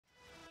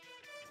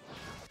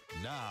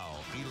Now,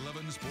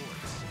 11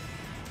 Sports.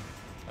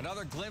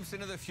 Another glimpse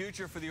into the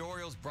future for the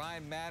Orioles.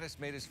 Brian Matusz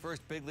made his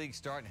first big league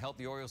start and helped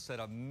the Orioles set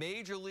a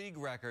major league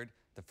record.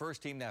 The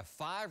first team to have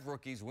 5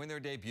 rookies win their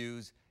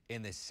debuts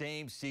in the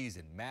same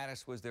season.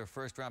 Matusz was their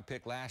first-round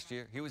pick last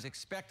year. He was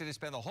expected to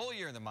spend the whole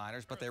year in the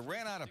minors, but they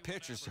ran out of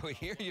pitchers, so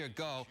here you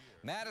go.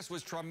 Matusz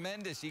was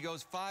tremendous. He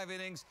goes 5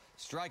 innings,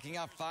 striking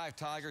out 5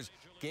 Tigers,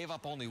 gave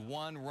up only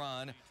 1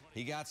 run.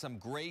 He got some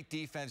great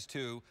defense,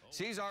 too.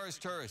 Cesar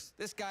Izturis,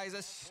 this guy's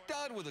a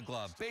stud with a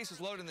glove.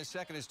 Bases loaded in the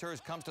second.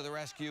 Izturis comes to the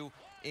rescue.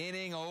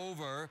 Inning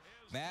over.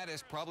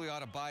 Matusz probably ought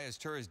to buy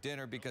Izturis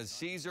dinner because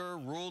Cesar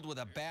ruled with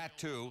a bat,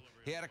 too.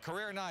 He had a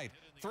career night.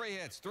 3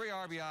 hits, 3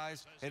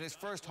 RBIs, and his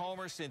first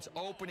homer since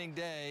opening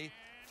day.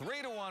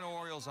 3-1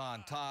 Orioles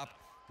on top.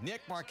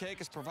 Nick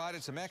Markakis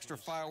provided some extra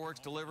fireworks,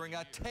 delivering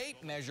a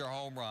tape measure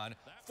home run.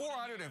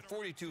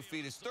 442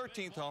 feet, his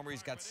 13th homer.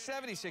 He's got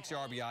 76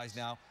 RBIs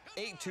now.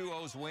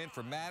 8-2 win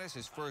for Matusz,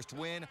 his first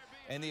win.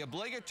 And the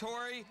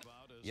obligatory,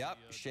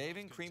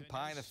 shaving cream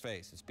pie in the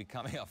face. It's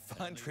becoming a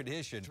fun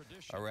tradition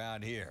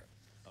around here.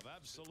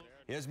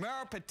 Here's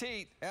Mauro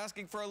Petit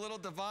asking for a little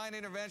divine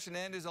intervention to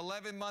end his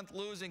 11-month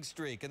losing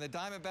streak. And the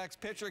Diamondbacks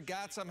pitcher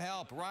got some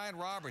help. Ryan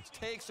Roberts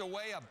takes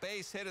away a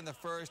base hit in the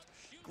first.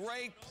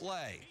 Great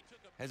play.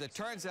 As it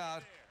turns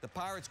out, the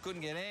Pirates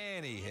couldn't get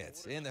any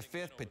hits. In the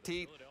 5th,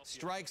 Petit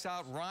strikes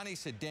out Ronnie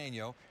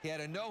Cedeno. He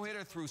had a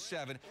no-hitter through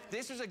 7.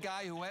 This is a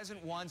guy who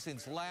hasn't won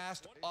since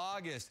last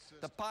August.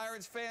 The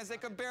Pirates fans, they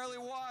could barely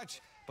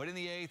watch. But in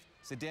the 8th,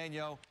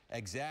 Cedeno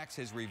exacts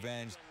his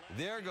revenge.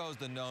 There goes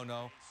the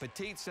no-no.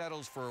 Petit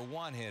settles for a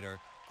 1-hitter.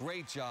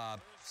 Great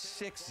job.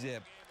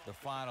 6-zip, the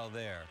final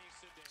there.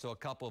 So a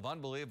couple of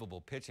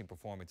unbelievable pitching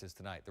performances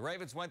tonight. The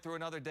Ravens went through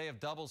another day of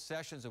double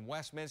sessions in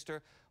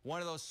Westminster. One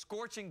of those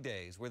scorching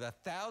days where the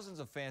thousands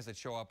of fans that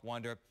show up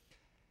wonder,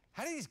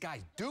 how do these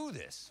guys do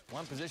this?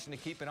 One position to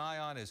keep an eye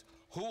on is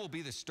who will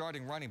be the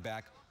starting running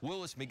back.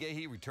 Willis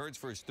McGahee returns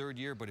for his 3rd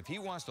year, but if he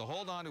wants to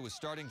hold on to his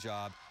starting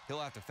job,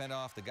 he'll have to fend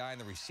off the guy in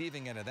the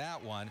receiving end of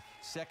that one,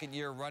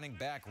 2nd-year running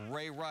back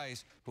Ray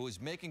Rice, who is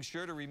making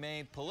sure to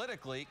remain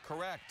politically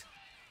correct.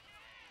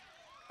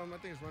 I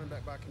think it's running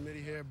back by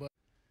committee here, but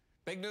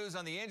big news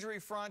on the injury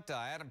front.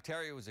 Adam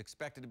Terry was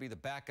expected to be the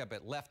backup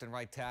at left and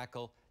right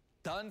tackle.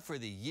 Done for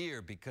the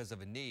year because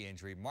of a knee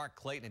injury. Mark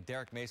Clayton and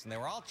Derek Mason, they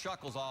were all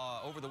chuckles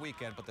over the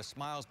weekend, but the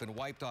smile's been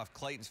wiped off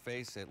Clayton's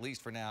face, at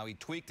least for now. He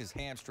tweaked his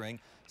hamstring,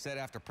 said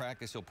after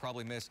practice he'll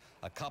probably miss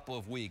a couple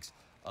of weeks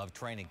of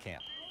training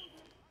camp.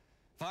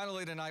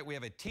 Finally tonight, we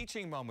have a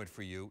teaching moment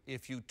for you.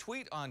 If you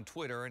tweet on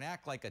Twitter and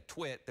act like a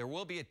twit, there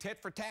will be a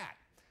tit for tat.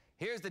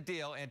 Here's the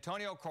deal.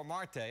 Antonio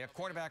Cromartie, a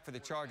quarterback for the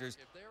Chargers,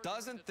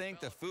 doesn't think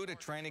the food at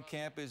training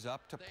camp is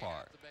up to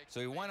par. So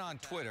he went on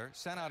Twitter,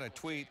 sent out a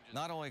tweet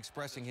not only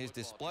expressing his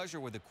displeasure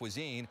with the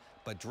cuisine,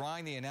 but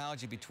drawing the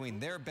analogy between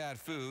their bad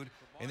food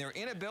and their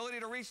inability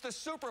to reach the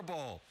Super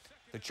Bowl.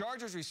 The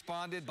Chargers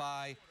responded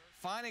by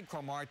fining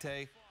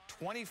Cromartie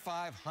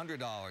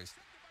 $2,500.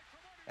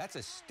 That's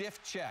a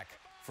stiff check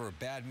for a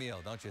bad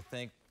meal, don't you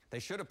think? They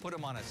should have put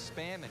him on a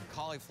Spam and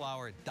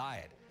cauliflower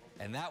diet,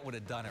 and that would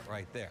have done it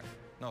right there.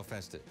 No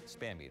offense to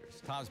Spam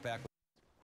eaters. Tom's back.